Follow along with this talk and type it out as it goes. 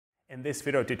In this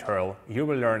video tutorial, you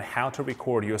will learn how to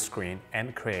record your screen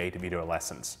and create video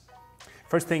lessons.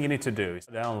 First thing you need to do is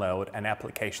download an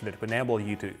application that will enable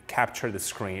you to capture the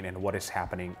screen and what is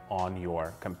happening on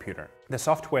your computer. The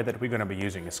software that we're going to be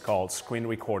using is called Screen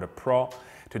Recorder Pro.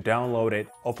 To download it,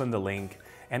 open the link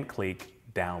and click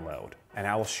Download, and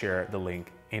I will share the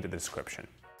link in the description.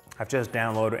 I've just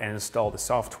downloaded and installed the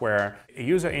software. The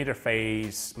user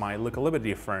interface might look a little bit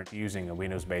different using a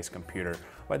Windows-based computer,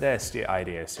 but that's the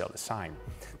idea, is still the same.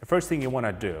 The first thing you want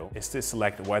to do is to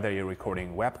select whether you're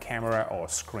recording web camera or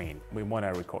screen. We want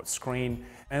to record screen,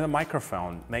 and the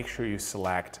microphone, make sure you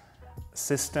select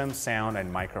System, Sound,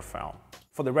 and Microphone.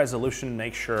 For the resolution,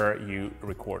 make sure you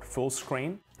record full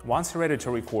screen. Once you're ready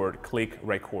to record, click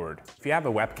Record. If you have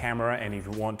a web camera and if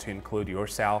you want to include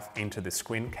yourself into the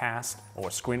screencast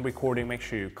or screen recording, make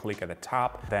sure you click at the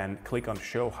top, then click on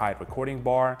Show Hide Recording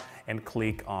Bar and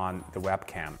click on the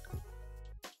webcam.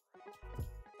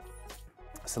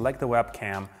 Select the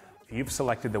webcam. If you've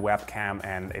selected the webcam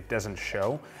and it doesn't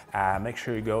show, make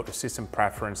sure you go to System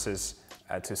Preferences,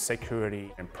 to Security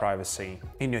and Privacy.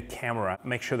 In your camera,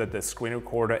 make sure that the screen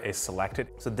recorder is selected.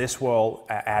 So this will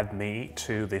add me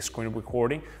to the screen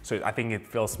recording. So I think it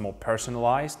feels more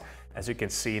personalized. As you can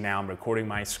see now, I'm recording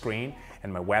my screen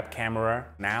and my web camera.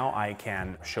 Now I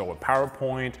can show a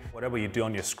PowerPoint. Whatever you do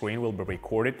on your screen will be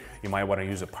recorded. You might want to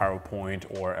use a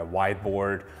PowerPoint or a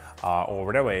whiteboard or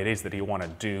whatever it is that you want to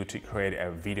do to create a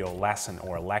video lesson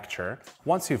or a lecture.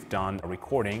 Once you've done a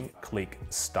recording, click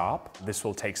Stop. This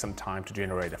will take some time to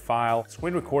generate a file.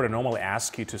 Screen recorder normally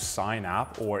asks you to sign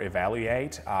up or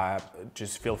evaluate.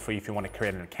 Just feel free if you want to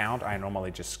create an account. I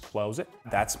normally just close it.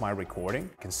 That's my recording.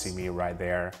 You can see me right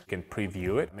there. You can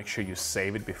preview it. Make sure you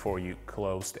save it before you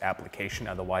close the application,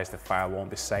 otherwise the file won't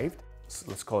be saved. So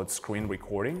let's call it screen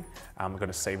recording. I'm going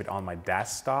to save it on my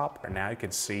desktop. And now you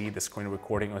can see the screen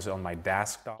recording is on my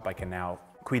desktop. I can now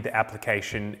quit the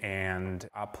application and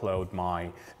upload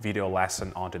my video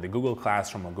lesson onto the Google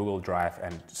Classroom or Google Drive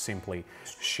and simply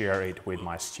share it with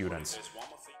my students.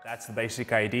 That's the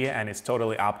basic idea, and it's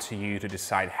totally up to you to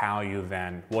decide how you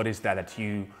then, what is that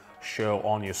you show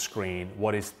on your screen,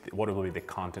 what will be the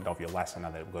content of your lesson.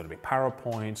 Are they going to be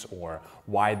PowerPoints or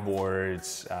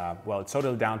whiteboards? Well, it's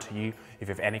totally down to you. If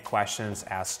you have any questions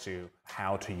as to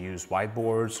how to use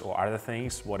whiteboards or other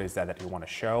things, what is that you want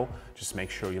to show, just make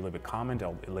sure you leave a comment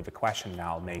or leave a question and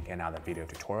I'll make another video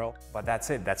tutorial. But that's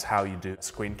it. That's how you do a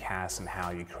screencast and how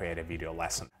you create a video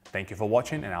lesson. Thank you for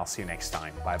watching and I'll see you next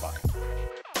time. Bye-bye.